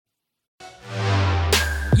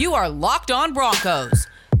You are Locked On Broncos,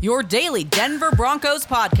 your daily Denver Broncos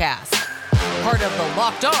podcast. Part of the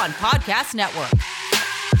Locked On Podcast Network.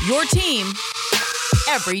 Your team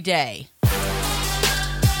every day.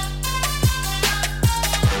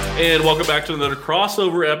 And welcome back to another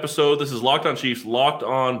crossover episode. This is Locked On Chiefs, Locked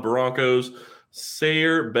On Broncos.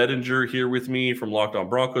 Sayer Bettinger here with me from Locked On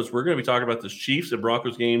Broncos. We're going to be talking about this Chiefs and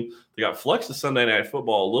Broncos game. They got flexed to Sunday Night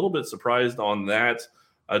Football. A little bit surprised on that,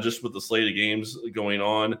 just with the slate of games going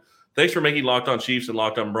on. Thanks for making Locked On Chiefs and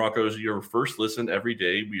Locked On Broncos your first listen every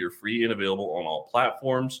day. We are free and available on all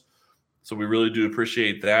platforms, so we really do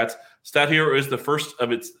appreciate that. Stat Hero is the first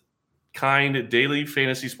of its kind daily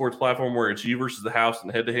fantasy sports platform where it's you versus the house and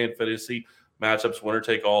head-to-head fantasy matchups, winner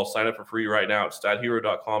take all. Sign up for free right now at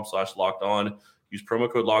stathero.com/lockedon. Use promo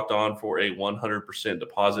code LOCKEDON for a 100%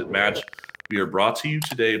 deposit match. We are brought to you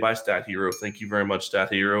today by Stat Hero. Thank you very much,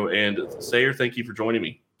 Stat Hero. And Sayer, thank you for joining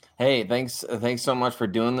me. Hey, thanks so much for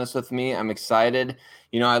doing this with me. I'm excited.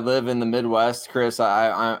 You know, I live in the Midwest, Chris.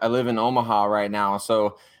 I live in Omaha right now,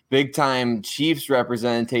 so big time Chiefs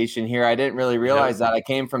representation here. I didn't really realize that. I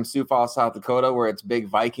came from Sioux Falls, South Dakota, where it's big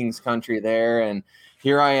Vikings country there, and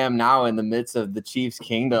here I am now in the midst of the Chiefs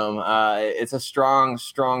kingdom. It's a strong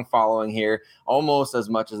following here, almost as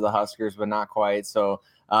much as the Huskers, but not quite. So,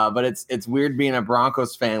 but it's weird being a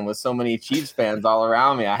Broncos fan with so many Chiefs fans all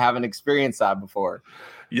around me. I haven't experienced that before.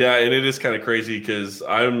 Yeah, and it is kind of crazy because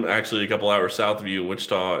I'm actually a couple hours south of you in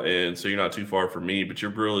Wichita, and so you're not too far from me, but you're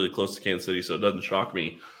really close to Kansas City, so it doesn't shock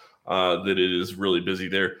me that it is really busy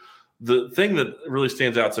there. The thing that really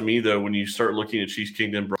stands out to me, though, when you start looking at Chiefs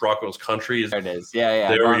Kingdom, Broncos country is there. It is, yeah.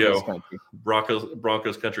 There Broncos we go, country.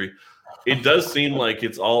 Broncos country. It does seem like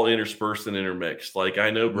it's all interspersed and intermixed. Like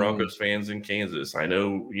I know Broncos fans in Kansas, I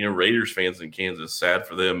know Raiders fans in Kansas. Sad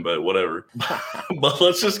for them, but whatever. But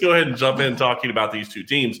let's just go ahead and jump in talking about these two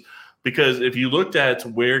teams, because if you looked at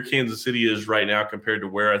where Kansas City is right now compared to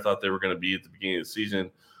where I thought they were going to be at the beginning of the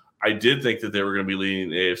season, I did think that they were going to be leading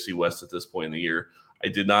the AFC West at this point in the year. I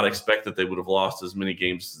did not expect that they would have lost as many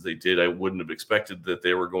games as they did. I wouldn't have expected that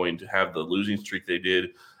they were going to have the losing streak they did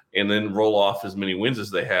and then roll off as many wins as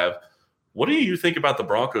they have. What do you think about the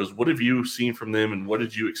Broncos? What have you seen from them, and what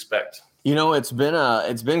did you expect? You know, it's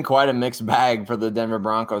been quite a mixed bag for the Denver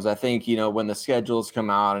Broncos. I think, when the schedules come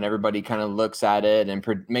out and everybody kind of looks at it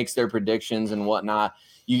and makes their predictions and whatnot,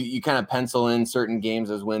 you kind of pencil in certain games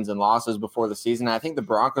as wins and losses before the season. I think the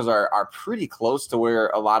Broncos are pretty close to where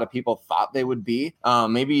a lot of people thought they would be.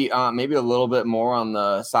 Maybe a little bit more on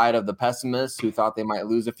the side of the pessimists who thought they might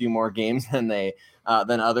lose a few more games than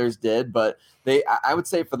others did. But I would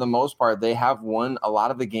say for the most part, they have won a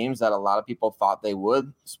lot of the games that a lot of people thought they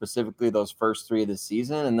would, specifically those first three of the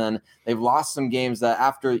season. And then they've lost some games that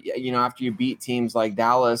after you beat teams like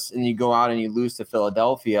Dallas and you go out and you lose to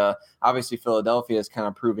Philadelphia. Obviously, Philadelphia is kind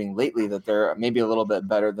of proving lately that they're maybe a little bit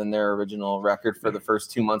better than their original record for the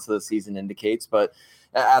first 2 months of the season indicates. But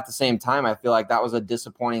at the same time, I feel like that was a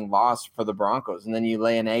disappointing loss for the Broncos. And then you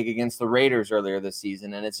lay an egg against the Raiders earlier this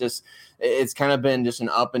season. And it's kind of been just an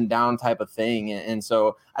up and down type of thing. And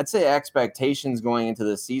so I'd say expectations going into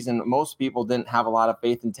the season, most people didn't have a lot of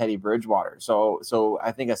faith in Teddy Bridgewater. So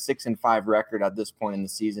I think a 6-5 record at this point in the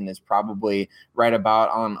season is probably right about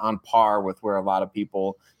on par with where a lot of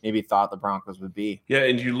people maybe thought the Broncos would be. Yeah,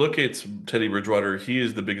 and you look at Teddy Bridgewater, he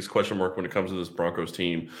is the biggest question mark when it comes to this Broncos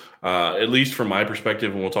team, at least from my perspective,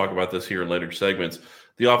 and we'll talk about this here in later segments.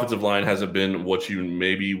 The offensive line hasn't been what you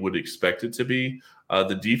maybe would expect it to be.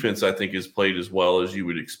 The defense, I think, is played as well as you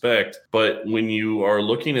would expect. But when you are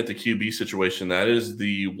looking at the QB situation, that is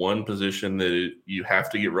the one position that you have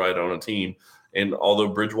to get right on a team. And although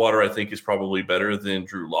Bridgewater, I think, is probably better than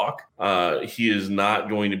Drew Lock, he is not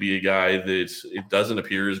going to be a guy that it doesn't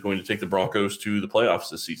appear is going to take the Broncos to the playoffs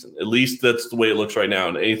this season. At least that's the way it looks right now.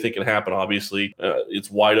 And anything can happen, obviously. It's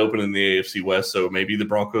wide open in the AFC West, so maybe the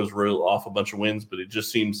Broncos reel off a bunch of wins, but it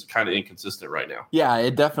just seems kind of inconsistent right now. Yeah,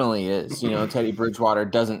 it definitely is. Teddy Bridgewater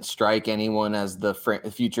doesn't strike anyone as the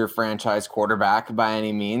future franchise quarterback by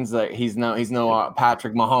any means. Like he's no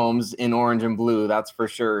Patrick Mahomes in orange and blue, that's for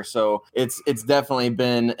sure. So it's definitely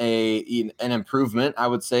been an improvement, I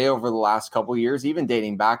would say, over the last couple of years, even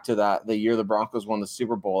dating back to the year the Broncos won the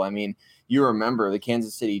Super Bowl. I mean, you remember the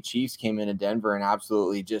Kansas City Chiefs came into Denver and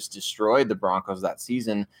absolutely just destroyed the Broncos that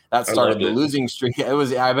season. That started the losing streak.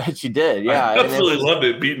 I bet you did. Yeah. I absolutely loved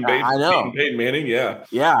it. Beating Peyton Manning. Yeah.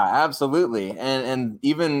 Yeah, absolutely. And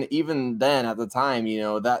even then at the time,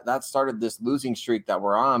 that started this losing streak that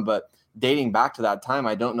we're on. But dating back to that time,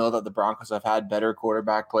 I don't know that the Broncos have had better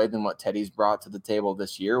quarterback play than what Teddy's brought to the table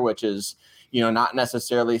this year, which is, not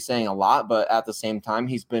necessarily saying a lot, but at the same time,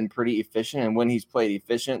 he's been pretty efficient. And when he's played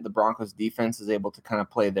efficient, the Broncos defense is able to kind of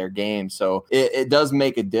play their game. So it does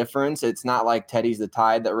make a difference. It's not like Teddy's the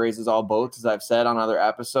tide that raises all boats, as I've said on other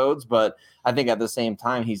episodes, but I think at the same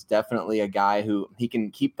time, he's definitely a guy who he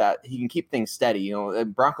can keep things steady.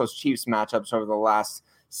 Broncos Chiefs matchups over the last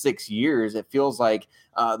 6 years, it feels like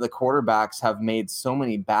the quarterbacks have made so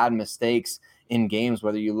many bad mistakes in games,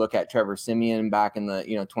 whether you look at Trevor Siemian back in the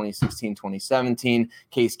 2016, 2017,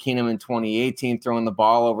 Case Keenum in 2018, throwing the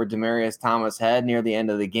ball over Demaryius Thomas' head near the end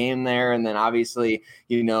of the game there. And then obviously,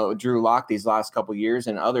 Drew Lock these last couple years,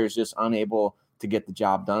 and others just unable to get the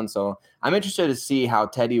job done. So I'm interested to see how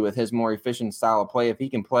Teddy, with his more efficient style of play, if he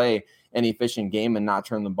can play an efficient game and not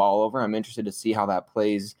turn the ball over, I'm interested to see how that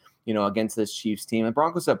plays, against this Chiefs team. The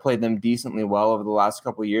Broncos have played them decently well over the last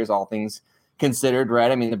couple of years, all things considered,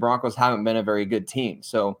 right? I mean, the Broncos haven't been a very good team.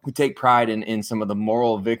 So we take pride in some of the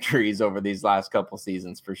moral victories over these last couple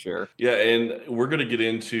seasons for sure. Yeah, and we're going to get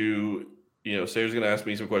into, Sayer's going to ask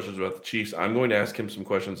me some questions about the Chiefs. I'm going to ask him some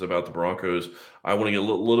questions about the Broncos. I want to get a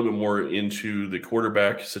little bit more into the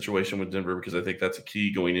quarterback situation with Denver, because I think that's a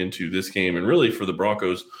key going into this game and really for the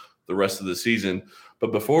Broncos the rest of the season.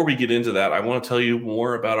 But before we get into that, I want to tell you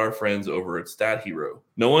more about our friends over at Stat Hero.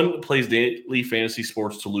 No one plays daily fantasy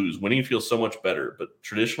sports to lose. Winning feels so much better, but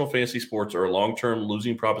traditional fantasy sports are a long-term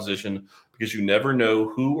losing proposition because you never know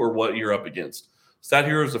who or what you're up against. Stat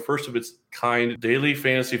Hero is the first of its kind daily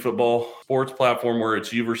fantasy football sports platform where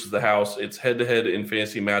it's you versus the house. It's head-to-head in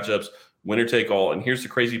fantasy matchups, winner take all. And here's the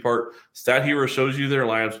crazy part. Stat Hero shows you their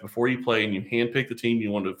lineups before you play, and you handpick the team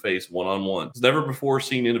you want to face one-on-one. It's never before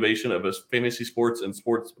seen innovation of a fantasy sports and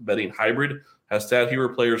sports betting hybrid has Stat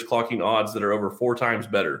Hero players clocking odds that are over 4 times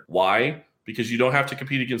better. Why? Because you don't have to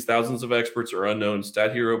compete against thousands of experts or unknowns.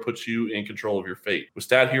 Stat Hero puts you in control of your fate. With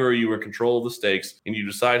Stat Hero, you are in control of the stakes, and you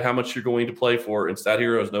decide how much you're going to play for, and Stat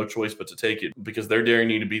Hero has no choice but to take it because they're daring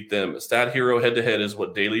you to beat them. Stat Hero head-to-head is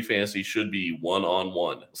what daily fantasy should be,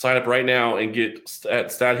 one-on-one. Sign up right now and get at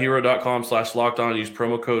stathero.com/lockedon. Use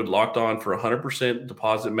promo code LOCKEDON for 100%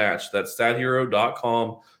 deposit match. That's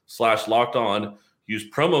stathero.com/lockedon. Use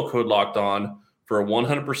promo code LOCKEDON for a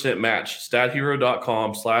 100% match.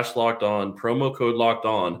 stathero.com/lockedon, promo code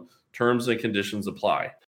LOCKEDON. Terms and conditions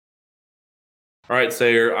apply. All right,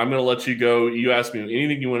 Sayer, I'm going to let you go. You asked me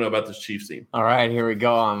anything you want to know about this Chiefs team. All right, here we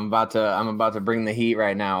go. I'm about to bring the heat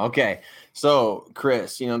right now. Okay. So,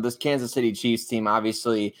 Chris, this Kansas City Chiefs team,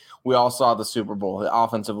 obviously, we all saw the Super Bowl. The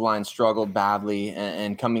offensive line struggled badly,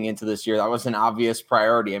 and coming into this year, that was an obvious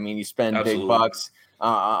priority. I mean, you spend Absolutely. big bucks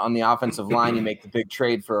on the offensive line. You make the big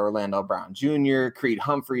trade for Orlando Brown Jr., Creed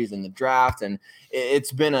Humphreys in the draft, and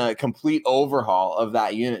it's been a complete overhaul of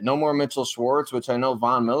that unit. No more Mitchell Schwartz, which I know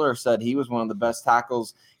Von Miller said he was one of the best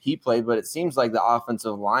tackles he played, but it seems like the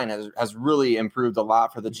offensive line has really improved a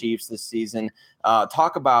lot for the Chiefs this season.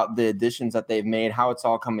 Talk about the additions that they've made, how it's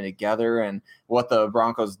all coming together, and what the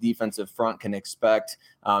Broncos defensive front can expect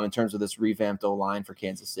in terms of this revamped O-line for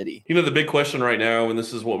Kansas City. The big question right now, and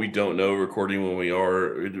this is what we don't know recording when we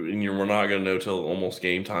are, and we're not going to know till almost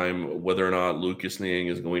game time whether or not Lucas Niang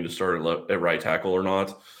is going to start at right tackle or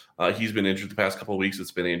not. He's been injured the past couple of weeks.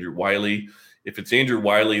 It's been Andrew Wiley. If it's Andrew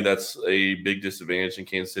Wiley, that's a big disadvantage in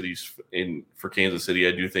Kansas City's for Kansas City.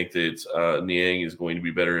 I do think that Niang is going to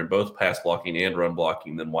be better in both pass blocking and run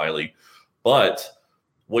blocking than Wiley. But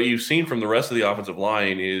what you've seen from the rest of the offensive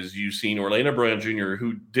line is you've seen Orlando Brown Jr.,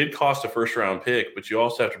 who did cost a first-round pick, but you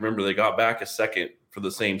also have to remember they got back a second for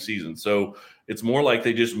the same season. So it's more like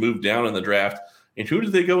they just moved down in the draft. And who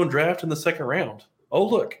did they go and draft in the second round? Oh,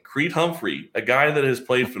 look, Creed Humphrey, a guy that has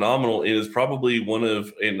played phenomenal, is probably one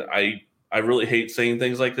of – and I really hate saying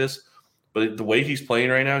things like this, but the way he's playing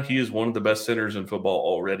right now, he is one of the best centers in football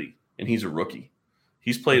already, and he's a rookie.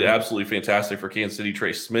 He's played absolutely fantastic for Kansas City.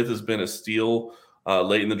 Trey Smith has been a steal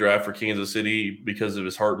late in the draft for Kansas City because of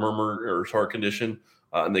his heart murmur or his heart condition,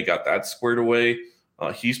 and they got that squared away.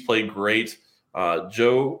 He's played great.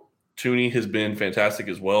 Joe Thuney has been fantastic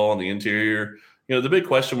as well on the interior. The big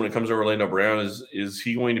question when it comes to Orlando Brown is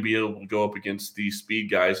he going to be able to go up against these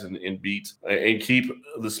speed guys and beat and keep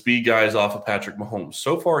the speed guys off of Patrick Mahomes?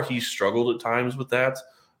 So far, he's struggled at times with that.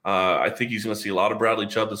 I think he's going to see a lot of Bradley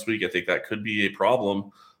Chubb this week. I think that could be a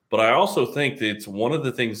problem. But I also think that it's one of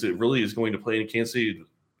the things that really is going to play in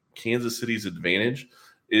Kansas City's advantage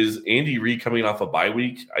is Andy Reid coming off a bye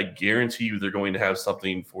week. I guarantee you they're going to have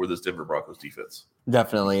something for this Denver Broncos defense.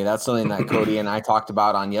 Definitely. That's something that Cody and I talked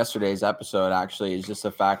about on yesterday's episode, actually, is just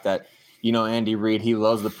the fact that, Andy Reid, he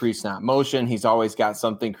loves the pre-snap motion. He's always got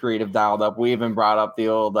something creative dialed up. We even brought up the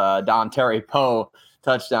old Don Terry Poe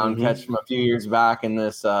touchdown catch from a few years back in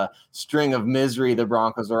this string of misery the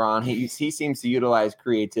Broncos are on. He seems to utilize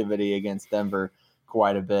creativity against Denver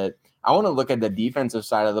quite a bit. I want to look at the defensive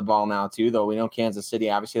side of the ball now too, though. We know Kansas City,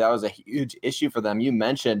 obviously that was a huge issue for them. You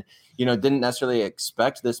mentioned, didn't necessarily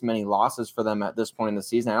expect this many losses for them at this point in the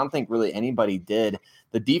season. I don't think really anybody did.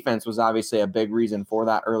 The defense was obviously a big reason for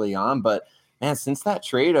that early on, but man, since that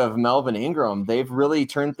trade of Melvin Ingram, they've really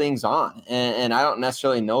turned things on. And I don't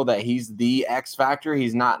necessarily know that he's the X factor.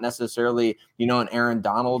 He's not necessarily, an Aaron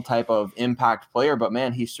Donald type of impact player, but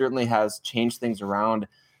man, he certainly has changed things around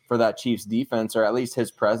for that Chiefs defense, or at least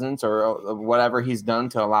his presence or whatever he's done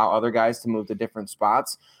to allow other guys to move to different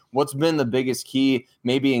spots. What's been the biggest key,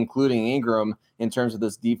 maybe including Ingram, in terms of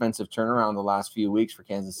this defensive turnaround the last few weeks for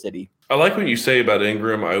Kansas City? I like what you say about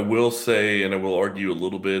Ingram. I will say, and I will argue a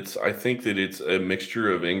little bit, I think that it's a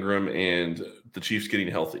mixture of Ingram and the Chiefs getting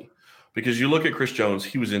healthy. Because you look at Chris Jones,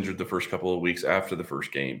 he was injured the first couple of weeks after the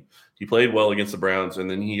first game. He played well against the Browns,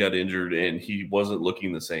 and then he got injured, and he wasn't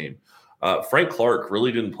looking the same. Frank Clark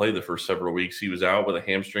really didn't play the first several weeks. He was out with a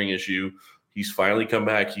hamstring issue. He's finally come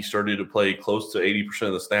back. He started to play close to 80%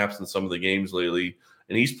 of the snaps in some of the games lately,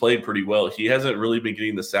 and he's played pretty well. He hasn't really been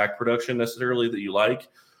getting the sack production necessarily that you like,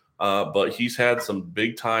 but he's had some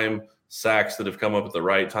big-time sacks that have come up at the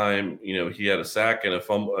right time. He had a sack and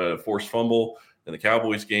a forced fumble in the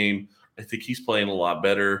Cowboys game. I think he's playing a lot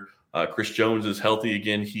better. Chris Jones is healthy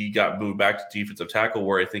again. He got moved back to defensive tackle,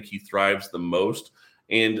 where I think he thrives the most.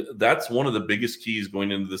 And that's one of the biggest keys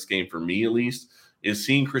going into this game, for me at least, is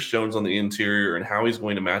seeing Chris Jones on the interior and how he's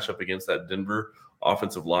going to match up against that Denver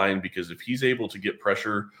offensive line. Because if he's able to get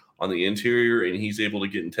pressure on the interior and he's able to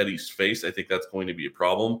get in Teddy's face, I think that's going to be a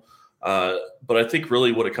problem. But I think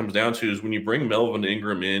really what it comes down to is when you bring Melvin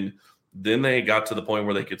Ingram in, then they got to the point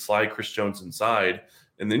where they could slide Chris Jones inside.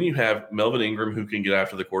 And then you have Melvin Ingram who can get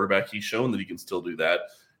after the quarterback. He's shown that he can still do that.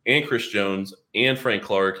 And Chris Jones and Frank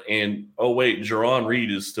Clark. And, Jaron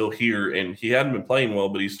Reed is still here. And he hadn't been playing well,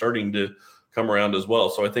 but he's starting to come around as well.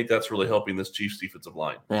 So I think that's really helping this Chiefs defensive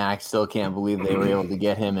line. Man, I still can't believe they were able to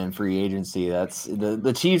get him in free agency. That's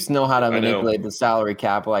the Chiefs know how to manipulate the salary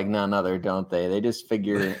cap like none other, don't they? They just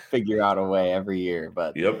figure out a way every year.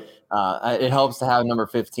 But yep. It helps to have number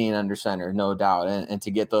 15 under center, no doubt, and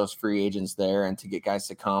to get those free agents there and to get guys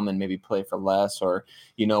to come and maybe play for less or,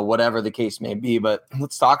 whatever the case may be. But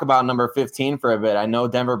let's talk about number 15 for a bit. I know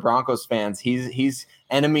Denver Broncos fans, he's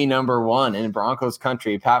enemy number one in Broncos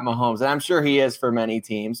country, Pat Mahomes. And I'm sure he is for many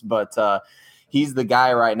teams, but he's the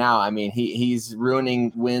guy right now. I mean, he's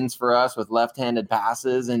ruining wins for us with left-handed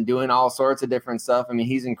passes and doing all sorts of different stuff. I mean,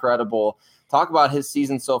 he's incredible. Talk about his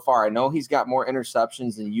season so far. I know he's got more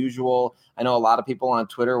interceptions than usual. I know a lot of people on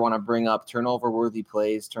Twitter want to bring up turnover-worthy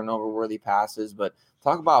plays, turnover-worthy passes, but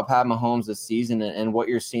talk about Pat Mahomes this season and what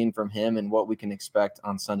you're seeing from him and what we can expect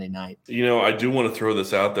on Sunday night. I do want to throw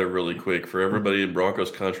this out there really quick for everybody in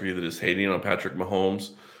Broncos country that is hating on Patrick Mahomes.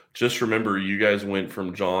 Just remember, you guys went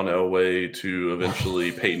from John Elway to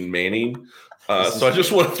eventually Peyton Manning. So I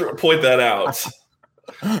just want to point that out.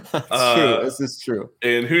 That's true. This is true.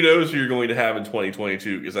 And who knows who you're going to have in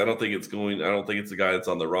 2022? Because I don't think it's the guy that's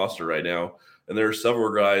on the roster right now. And there are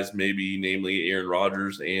several guys, namely Aaron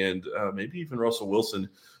Rodgers and maybe even Russell Wilson,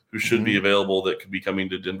 who should be available that could be coming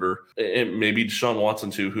to Denver, and maybe Deshaun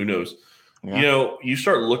Watson too. Who knows? Yeah. You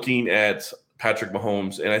start looking at Patrick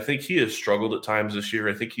Mahomes, and I think he has struggled at times this year.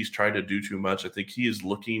 I think he's tried to do too much. I think he is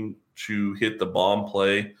looking to hit the bomb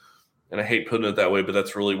play, and I hate putting it that way, but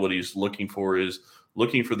that's really what he's looking for, is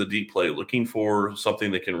looking for the deep play, looking for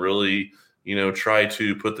something that can really, try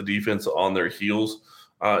to put the defense on their heels.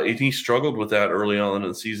 And he struggled with that early on in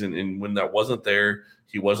the season, and when that wasn't there,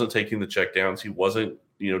 he wasn't taking the checkdowns. He wasn't,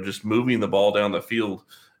 just moving the ball down the field.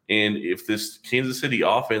 And if this Kansas City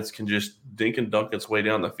offense can just dink and dunk its way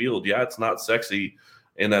down the field, it's not sexy,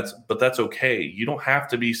 but that's okay. You don't have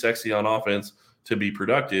to be sexy on offense to be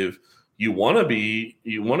productive. You want to be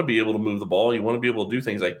able to move the ball. You want to be able to do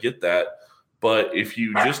things. I get that. But if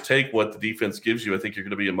you just take what the defense gives you, I think you're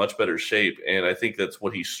going to be in much better shape. And I think that's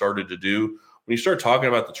what he started to do. When you start talking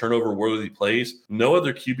about the turnover-worthy plays, no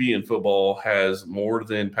other QB in football has more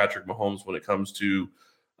than Patrick Mahomes when it comes to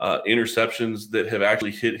interceptions that have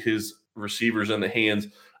actually hit his receivers in the hands.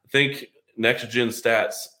 I think Next Gen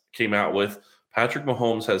Stats came out with Patrick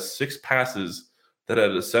Mahomes has 6 passes that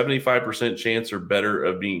had a 75% chance or better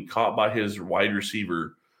of being caught by his wide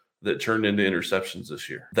receiver that turned into interceptions this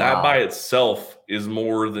year. That by itself is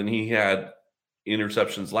more than he had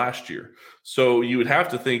interceptions last year. So you would have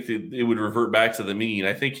to think that it would revert back to the mean.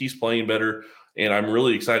 I think he's playing better. And I'm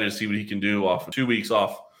really excited to see what he can do off 2 weeks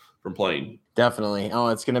off from playing. Definitely. Oh,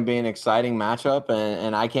 it's going to be an exciting matchup,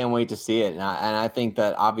 and I can't wait to see it. And I think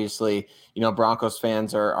that obviously, Broncos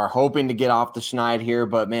fans are hoping to get off the schneid here,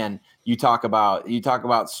 but man, you talk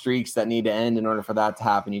about streaks that need to end in order for that to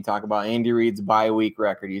happen. You talk about Andy Reid's bye week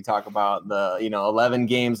record. You talk about the 11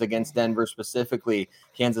 games against Denver specifically.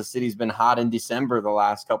 Kansas City's been hot in December the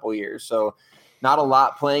last couple years, so not a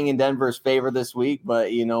lot playing in Denver's favor this week,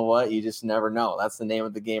 but you know what? You just never know. That's the name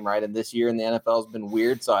of the game, right? And this year in the NFL has been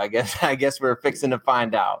weird, so I guess we're fixing to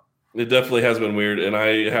find out. It definitely has been weird, and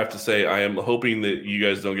I have to say I am hoping that you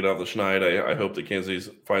guys don't get off the schneid. I hope that Kansas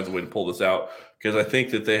City finds a way to pull this out because I think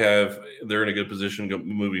that they're in a good position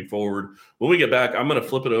moving forward. When we get back, I'm going to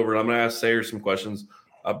flip it over, and I'm going to ask Sayer some questions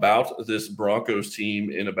about this Broncos team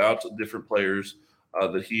and about different players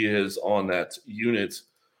that he has on that unit.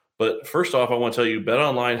 But first off, I want to tell you,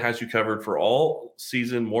 BetOnline has you covered for all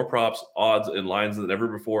season, more props, odds, and lines than ever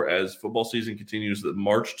before as football season continues the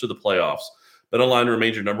march to the playoffs. BetOnline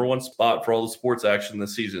remains your number one spot for all the sports action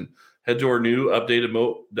this season. Head to our new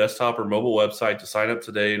updated desktop or mobile website to sign up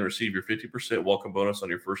today and receive your 50% welcome bonus on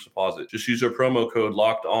your first deposit. Just use our promo code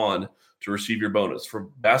LOCKEDON to receive your bonus. For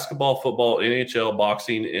basketball, football, NHL,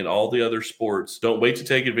 boxing, and all the other sports, don't wait to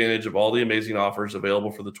take advantage of all the amazing offers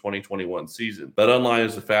available for the 2021 season. BetOnline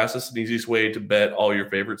is the fastest and easiest way to bet all your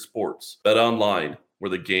favorite sports. BetOnline,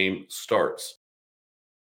 where the game starts.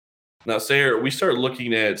 Now, Sarah, we start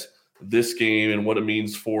looking at this game and what it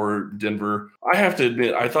means for Denver. I have to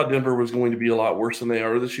admit, I thought Denver was going to be a lot worse than they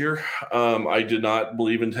are this year. I did not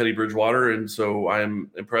believe in Teddy Bridgewater, and so I'm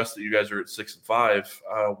impressed that you guys are at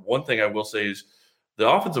 6-5. One thing I will say is the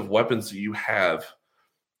offensive weapons that you have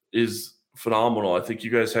is phenomenal. I think you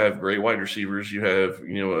guys have great wide receivers. You have,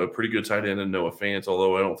 a pretty good tight end in Noah Fant,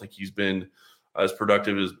 although I don't think he's been as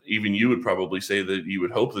productive as even you would probably say that you would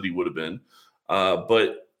hope that he would have been.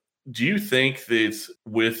 But do you think that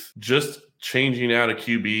with just changing out a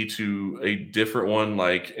QB to a different one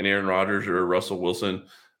like an Aaron Rodgers or a Russell Wilson,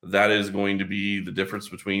 that is going to be the difference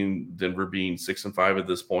between Denver being 6-5 at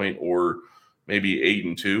this point, or maybe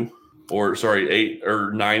 8-2, or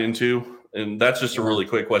 9-2? And that's just a really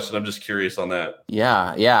quick question. I'm just curious on that.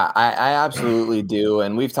 Yeah, I absolutely do.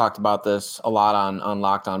 And we've talked about this a lot on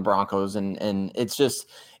Locked On Broncos. And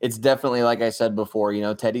it's definitely, like I said before,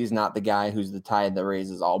 Teddy's not the guy who's the tide that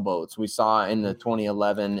raises all boats. We saw in the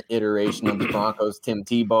 2011 iteration of the Broncos, Tim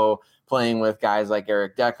Tebow playing with guys like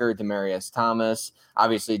Eric Decker, Demaryius Thomas.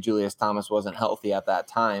 Obviously, Julius Thomas wasn't healthy at that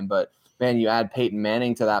time, but man, you add Peyton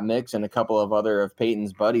Manning to that mix and a couple of other of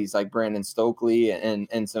Peyton's buddies like Brandon Stokely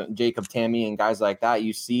and some Jacob Tamme and guys like that.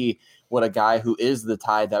 You see what a guy who is the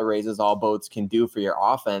tide that raises all boats can do for your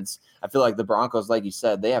offense. I feel like the Broncos, like you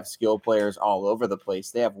said, they have skilled players all over the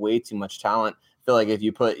place. They have way too much talent. I feel like if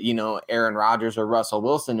you put, Aaron Rodgers or Russell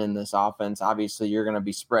Wilson in this offense, obviously you're going to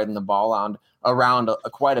be spreading the ball around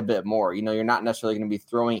quite a bit more. You're not necessarily going to be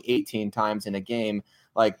throwing 18 times in a game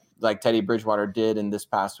like Teddy Bridgewater did in this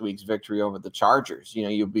past week's victory over the Chargers.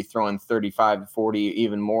 You'll be throwing 35, 40,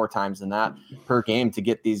 even more times than that per game to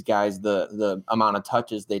get these guys the amount of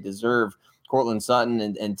touches they deserve. Cortland Sutton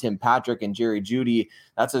and Tim Patrick and Jerry Jeudy,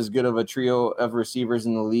 that's as good of a trio of receivers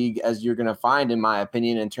in the league as you're going to find, in my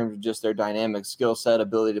opinion, in terms of just their dynamic skill set,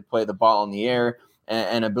 ability to play the ball in the air,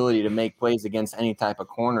 and ability to make plays against any type of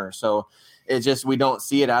corner. So it's just, we don't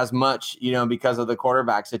see it as much, because of the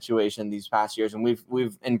quarterback situation these past years. And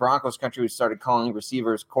we've in Broncos country, we started calling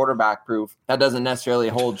receivers quarterback proof. That doesn't necessarily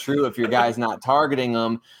hold true if your guy's not targeting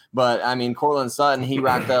them. But I mean, Cortland Sutton, he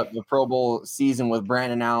racked up the Pro Bowl season with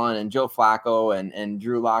Brandon Allen and Joe Flacco and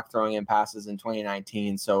Drew Lock throwing in passes in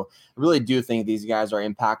 2019. So I really do think these guys are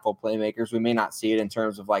impactful playmakers. We may not see it in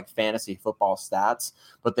terms of like fantasy football stats,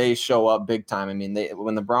 but they show up big time. I mean,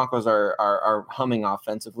 when the Broncos are humming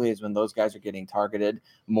offensively is when those guys are getting targeted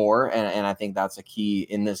more. And I think that's a key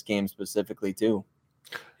in this game specifically too.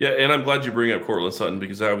 Yeah, and I'm glad you bring up Cortland Sutton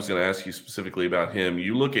because I was going to ask you specifically about him.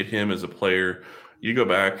 You look at him as a player, you go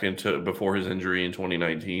back into before his injury in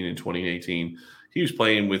 2019 and 2018, he was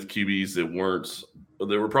playing with QBs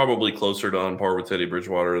that were probably closer to on par with Teddy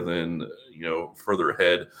Bridgewater than, further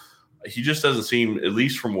ahead. He just doesn't seem, at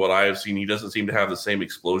least from what I have seen, he doesn't seem to have the same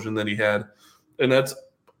explosion that he had. And that's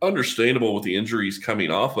understandable with the injuries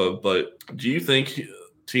coming off of. But do you think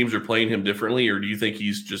teams are playing him differently, or do you think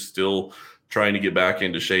he's just still trying to get back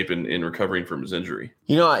into shape and recovering from his injury?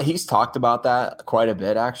 He's talked about that quite a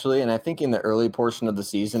bit, actually. And I think in the early portion of the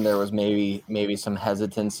season, there was maybe some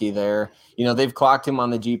hesitancy there. They've clocked him on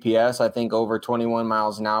the GPS, I think, over 21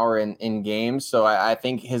 miles an hour in games. So I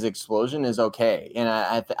think his explosion is okay. And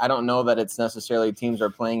I don't know that it's necessarily teams are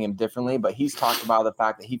playing him differently, but he's talked about the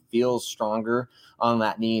fact that he feels stronger on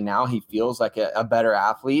that knee now. He feels like a better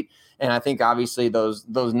athlete. And I think obviously those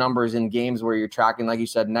numbers in games where you're tracking, like you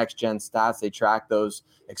said, next gen stats, they track those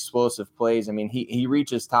explosive plays. I mean, he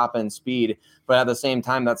reaches top end speed, but at the same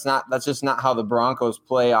time, that's just not how the Broncos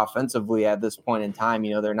play offensively at this point in time.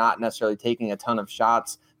 They're not necessarily taking a ton of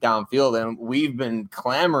shots downfield, and we've been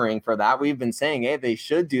clamoring for that. We've been saying, hey, they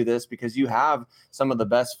should do this because you have some of the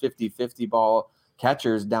best 50-50 ball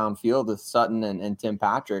catchers downfield with Sutton and Tim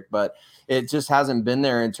Patrick, but it just hasn't been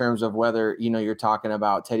there in terms of whether, you're talking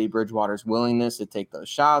about Teddy Bridgewater's willingness to take those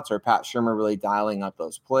shots or Pat Shurmur really dialing up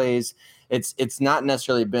those plays. It's not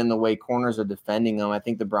necessarily been the way corners are defending them. I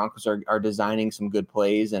think the Broncos are designing some good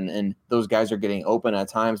plays and those guys are getting open at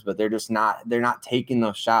times, but they're not taking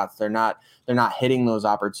those shots. They're not hitting those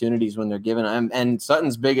opportunities when they're given them. And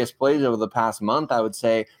Sutton's biggest plays over the past month, I would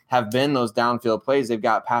say, have been those downfield plays. They've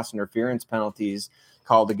got pass interference penalties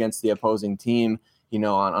called against the opposing team,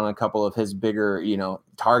 on a couple of his bigger,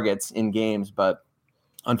 targets in games. But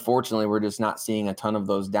unfortunately, we're just not seeing a ton of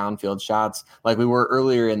those downfield shots like we were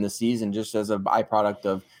earlier in the season, just as a byproduct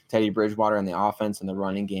of Teddy Bridgewater and the offense and the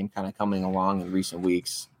running game kind of coming along in recent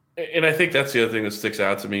weeks. And I think that's the other thing that sticks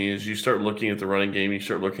out to me is you start looking at the running game, you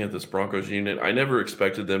start looking at this Broncos unit. I never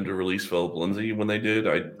expected them to release Philip Lindsay when they did.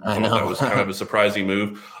 I thought that was kind of a surprising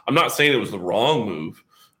move. I'm not saying it was the wrong move.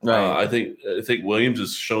 Right. I think Williams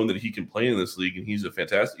has shown that he can play in this league, and he's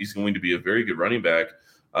going to be a very good running back.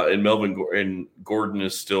 And Melvin Gordon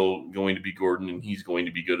is still going to be Gordon, and he's going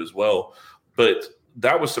to be good as well. But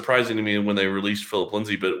that was surprising to me when they released Philip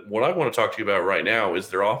Lindsay. But what I want to talk to you about right now is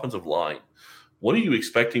their offensive line. What are you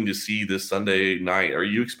expecting to see this Sunday night? Are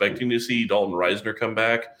you expecting to see Dalton Reisner come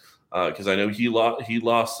back? Because I know he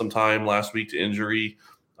lost some time last week to injury.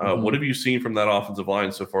 What have you seen from that offensive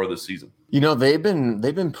line so far this season? They've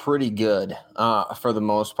been pretty good for the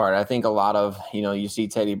most part. I think a lot of, you see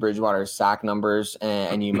Teddy Bridgewater's sack numbers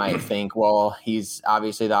and you might think, well, he's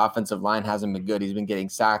obviously the offensive line hasn't been good. He's been getting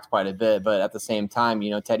sacked quite a bit. But at the same time,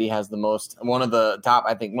 Teddy has one of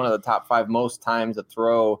the top 5 most times to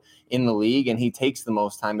throw in the league, and he takes the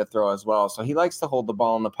most time to throw as well. So he likes to hold the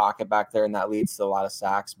ball in the pocket back there, and that leads to a lot of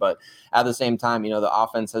sacks. But at the same time, the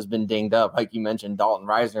offense has been dinged up. Like you mentioned, Dalton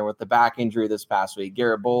Reisner with the back injury this past week,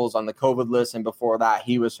 Garrett Bowles on the COVID list, and before that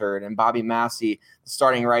he was hurt, and Bobby Massey, the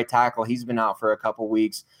starting right tackle, he's been out for a couple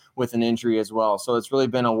weeks with an injury as well. So it's really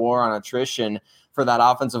been a war on attrition for that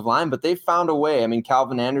offensive line, but they've found a way. I mean,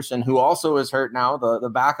 Calvin Anderson, who also is hurt now, the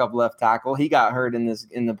backup left tackle, he got hurt in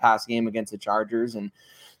the past game against the Chargers, and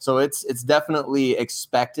so it's definitely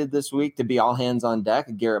expected this week to be all hands on deck.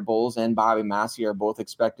 Garrett Bowles and Bobby Massey are both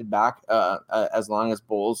expected back as long as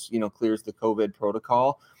Bowles, clears the COVID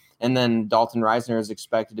protocol. And then Dalton Reisner is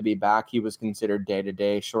expected to be back. He was considered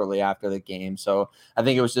day-to-day shortly after the game. So I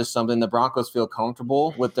think it was just something the Broncos feel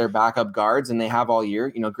comfortable with their backup guards, and they have all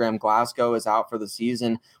year. Graham Glasgow is out for the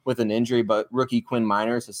season with an injury, but rookie Quinn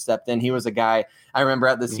Miners has stepped in. He was a guy I remember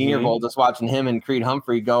at the Senior Bowl just watching him and Creed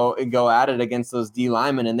Humphrey go at it against those D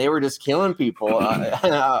linemen, and they were just killing people on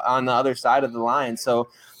the other side of the line. So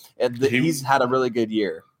he's had a really good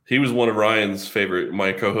year. He was one of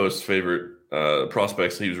my co-host's favorite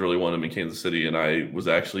prospects. He was really one of them in Kansas City, and I was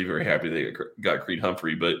actually very happy they got Creed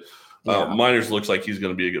Humphrey. But Miners looks like he's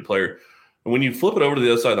going to be a good player. And when you flip it over to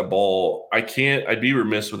the other side of the ball, I'd be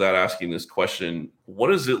remiss without asking this question.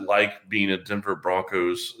 What is it like being a Denver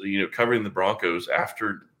Broncos, covering the Broncos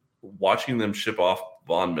after watching them ship off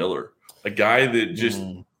Von Miller, a guy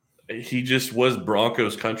that he just was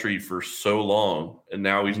Broncos country for so long, and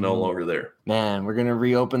now he's no longer there. Man, we're going to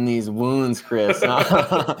reopen these wounds, Chris.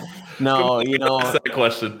 No, That's that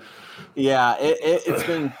question. Yeah, it's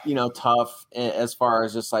been, tough as far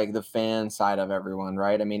as just like the fan side of everyone,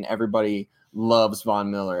 right? I mean, everybody loves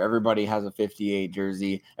Von Miller. Everybody has a 58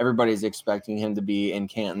 jersey. Everybody's expecting him to be in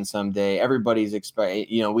Canton someday. Everybody's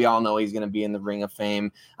we all know he's going to be in the Ring of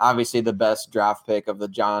Fame. Obviously the best draft pick of the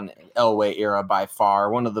John Elway era by far.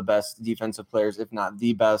 One of the best defensive players, if not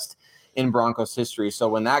the best in Broncos history. So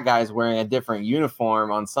when that guy's wearing a different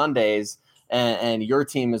uniform on Sundays and your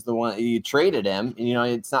team is the one you traded him,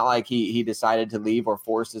 it's not like he decided to leave or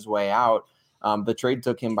forced his way out. The trade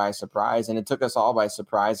took him by surprise, and it took us all by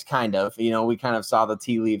surprise, kind of. We kind of saw the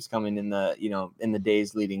tea leaves coming in the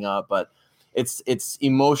days leading up, but it's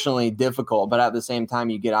emotionally difficult, but at the same time,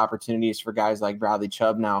 you get opportunities for guys like Bradley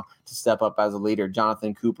Chubb now to step up as a leader.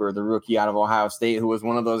 Jonathan Cooper, the rookie out of Ohio State, who was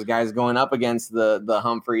one of those guys going up against the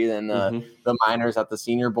Humphrey and the Miners at the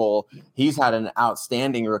Senior Bowl. He's had an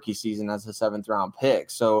outstanding rookie season as a 7th-round pick.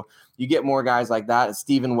 So you get more guys like that.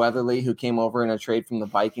 Stephen Weatherly, who came over in a trade from the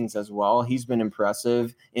Vikings as well. He's been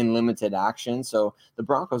impressive in limited action. So the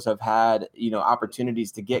Broncos have had,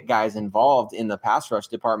 opportunities to get guys involved in the pass rush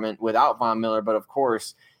department without Von Miller. But of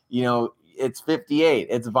course, it's 58.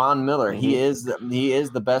 It's Von Miller. He is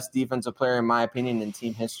the best defensive player, in my opinion, in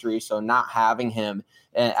team history. So not having him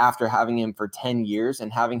after having him for 10 years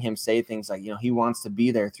and having him say things like, he wants to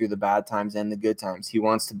be there through the bad times and the good times. He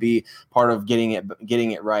wants to be part of getting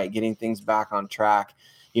it right, getting things back on track.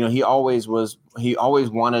 He always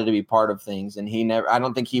wanted to be part of things, and I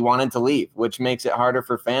don't think he wanted to leave, which makes it harder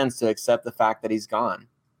for fans to accept the fact that he's gone.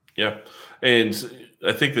 Yeah. And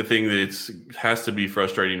I think the thing that has to be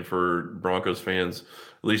frustrating for Broncos fans,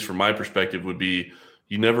 at least from my perspective, would be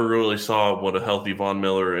you never really saw what a healthy Von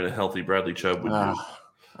Miller and a healthy Bradley Chubb would do.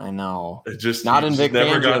 I know. It just not in Vic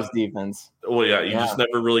Fangio's defense. Well, yeah, you just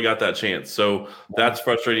never really got that chance. So that's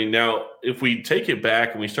frustrating. Now, if we take it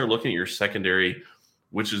back and we start looking at your secondary,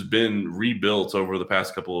 which has been rebuilt over the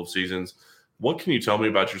past couple of seasons, what can you tell me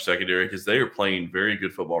about your secondary? Because they are playing very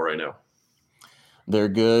good football right now. They're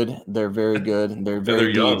good. They're very good. They're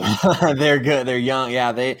very young. They're good. They're young.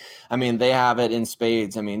 Yeah, they have it in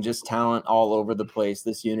spades. Just talent all over the place.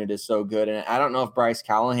 This unit is so good. And I don't know if Bryce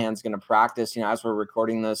Callahan's going to practice. As we're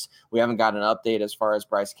recording this, we haven't got an update as far as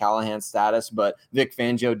Bryce Callahan's status, but Vic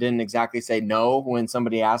Fangio didn't exactly say no when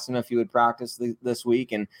somebody asked him if he would practice this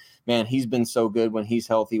week. And man, he's been so good when he's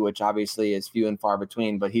healthy, which obviously is few and far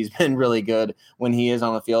between, but he's been really good when he is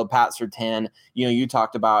on the field. Pat Surtain, you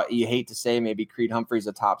talked about, you hate to say maybe Creed Humphrey's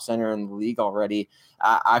a top center in the league already.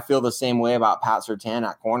 I feel the same way about Pat Surtain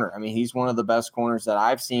at corner. He's one of the best corners that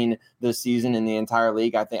I've seen this season in the entire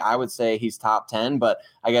league. I would say he's top 10, but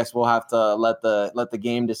I guess we'll have to let the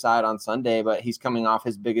game decide on Sunday. But he's coming off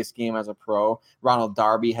his biggest game as a pro. Ronald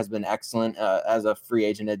Darby has been excellent as a free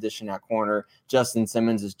agent addition at corner. Justin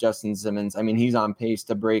Simmons is Justin Simmons. He's on pace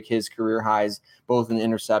to break his career highs, both in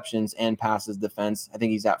interceptions and passes defense. I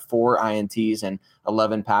think he's at 4 INTs and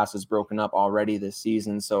 11 passes broken up already this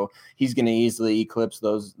season. So he's going to easily eclipse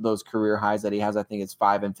those career highs that he has. I think it's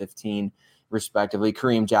 5 and 15 respectively.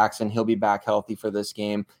 Kareem Jackson, he'll be back healthy for this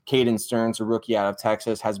game. Caden Stearns, a rookie out of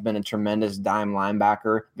Texas, has been a tremendous dime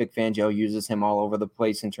linebacker. Vic Fangio uses him all over the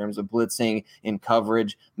place in terms of blitzing, in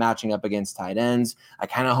coverage, matching up against tight ends. I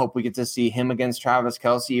kind of hope we get to see him against Travis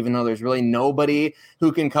Kelce, even though there's really nobody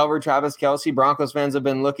who can cover Travis Kelce. Broncos fans have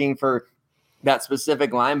been looking for that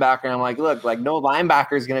specific linebacker. And I'm like, look, no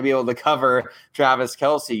linebacker is going to be able to cover Travis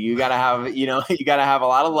Kelce. You got to have, you got to have a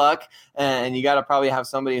lot of luck, and you got to probably have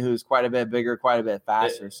somebody who's quite a bit bigger, quite a bit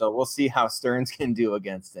faster. So we'll see how Stearns can do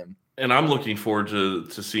against him. And I'm looking forward to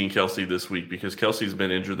seeing Kelce this week, because Kelsey's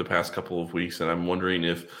been injured the past couple of weeks, and I'm wondering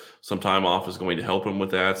if some time off is going to help him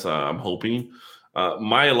with that. So I'm hoping.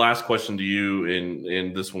 My last question to you,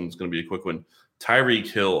 and this one's going to be a quick one.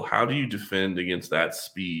 Tyreek Hill, how do you defend against that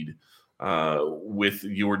speed with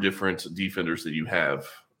your different defenders that you have?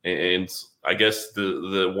 And I guess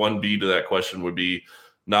the 1B to that question would be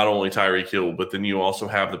not only Tyreek Hill, but then you also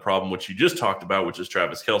have the problem which you just talked about, which is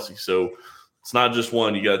Travis Kelce. So it's not just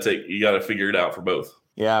one. You got to figure it out for both.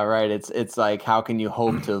 Yeah, right. It's like, how can you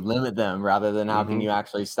hope to limit them rather than how can you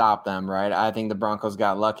actually stop them, right? I think the Broncos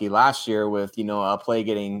got lucky last year with, a play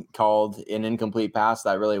getting called an incomplete pass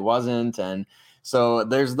that really wasn't. And so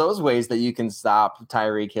there's those ways that you can stop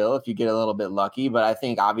Tyreek Hill if you get a little bit lucky. But I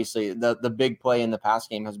think obviously the big play in the pass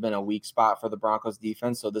game has been a weak spot for the Broncos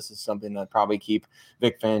defense. So this is something that probably keep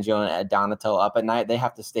Vic Fangio and Ed Donatel up at night. They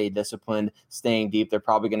have to stay disciplined, staying deep. They're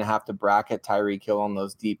probably going to have to bracket Tyreek Hill on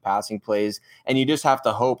those deep passing plays. And you just have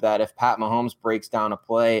to hope that if Pat Mahomes breaks down a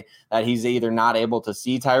play, that he's either not able to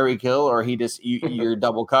see Tyreek Hill, or your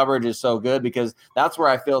double coverage is so good, because that's where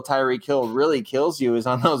I feel Tyreek Hill really kills you, is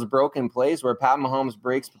on those broken plays where Pat Mahomes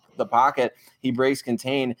breaks the pocket, he breaks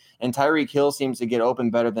contain, and Tyreek Hill seems to get open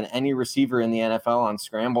better than any receiver in the NFL on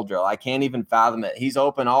scramble drill. I can't even fathom it. He's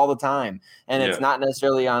open all the time, and it's not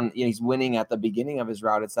necessarily on he's winning at the beginning of his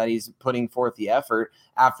route. It's that he's putting forth the effort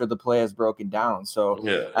after the play is broken down. So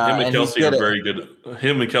him and Kelce are very good.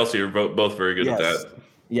 Him and Kelce are both very good at that.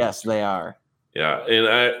 Yes, they are. Yeah, and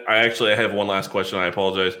I have one last question. I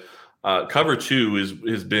apologize. Cover 2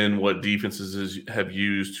 has been what defenses have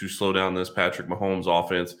used to slow down this Patrick Mahomes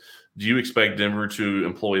offense. Do you expect Denver to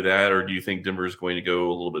employ that, or do you think Denver is going to go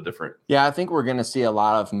a little bit different? Yeah, I think we're going to see a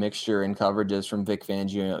lot of mixture in coverages from Vic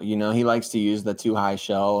Fangio. He likes to use the too high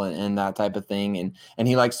shell and that type of thing, and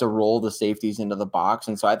he likes to roll the safeties into the box.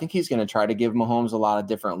 And so I think he's going to try to give Mahomes a lot of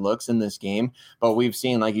different looks in this game. But we've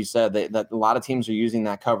seen, like you said, that a lot of teams are using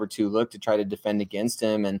that cover 2 look to try to defend against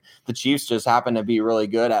him. And the Chiefs just happen to be really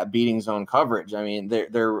good at beating zone coverage. I mean,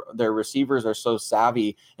 their receivers are so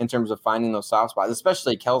savvy in terms of finding those soft spots,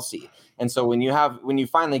 especially Kelsey. And so when you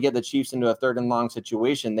finally get the Chiefs into a 3rd and long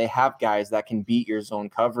situation, they have guys that can beat your zone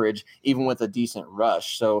coverage, even with a decent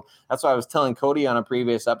rush. So that's why I was telling Cody on a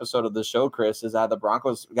previous episode of the show, Chris, is that the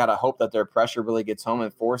Broncos got to hope that their pressure really gets home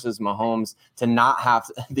and forces Mahomes to not have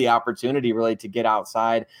the opportunity really to get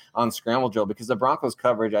outside on scramble drill, because the Broncos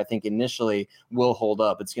coverage, I think, initially will hold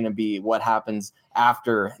up. It's going to be what happens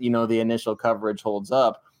after, the initial coverage holds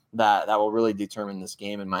up that will really determine this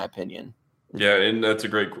game, in my opinion. Yeah, and that's a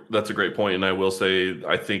great point. And I will say,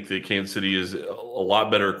 I think that Kansas City is a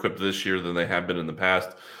lot better equipped this year than they have been in the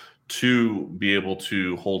past to be able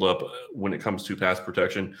to hold up when it comes to pass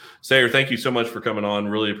protection. Sayer, thank you so much for coming on.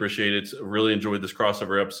 Really appreciate it. Really enjoyed this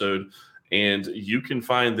crossover episode. And you can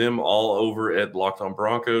find them all over at Locked On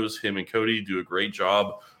Broncos. Him and Cody do a great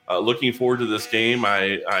job. Looking forward to this game.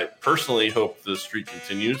 I personally hope the streak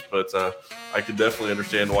continues, but I could definitely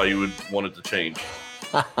understand why you would want it to change.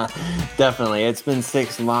 Definitely. It's been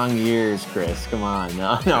 6 long years, Chris. Come on.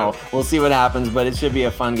 No. We'll see what happens, but it should be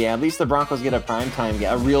a fun game. At least the Broncos get a primetime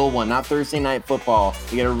game, a real one, not Thursday night football.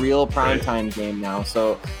 You get a real primetime game now.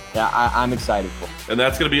 So, yeah, I'm excited for it. And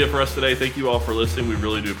that's going to be it for us today. Thank you all for listening. We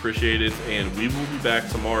really do appreciate it. And we will be back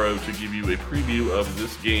tomorrow to give you a preview of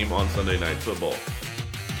this game on Sunday Night Football.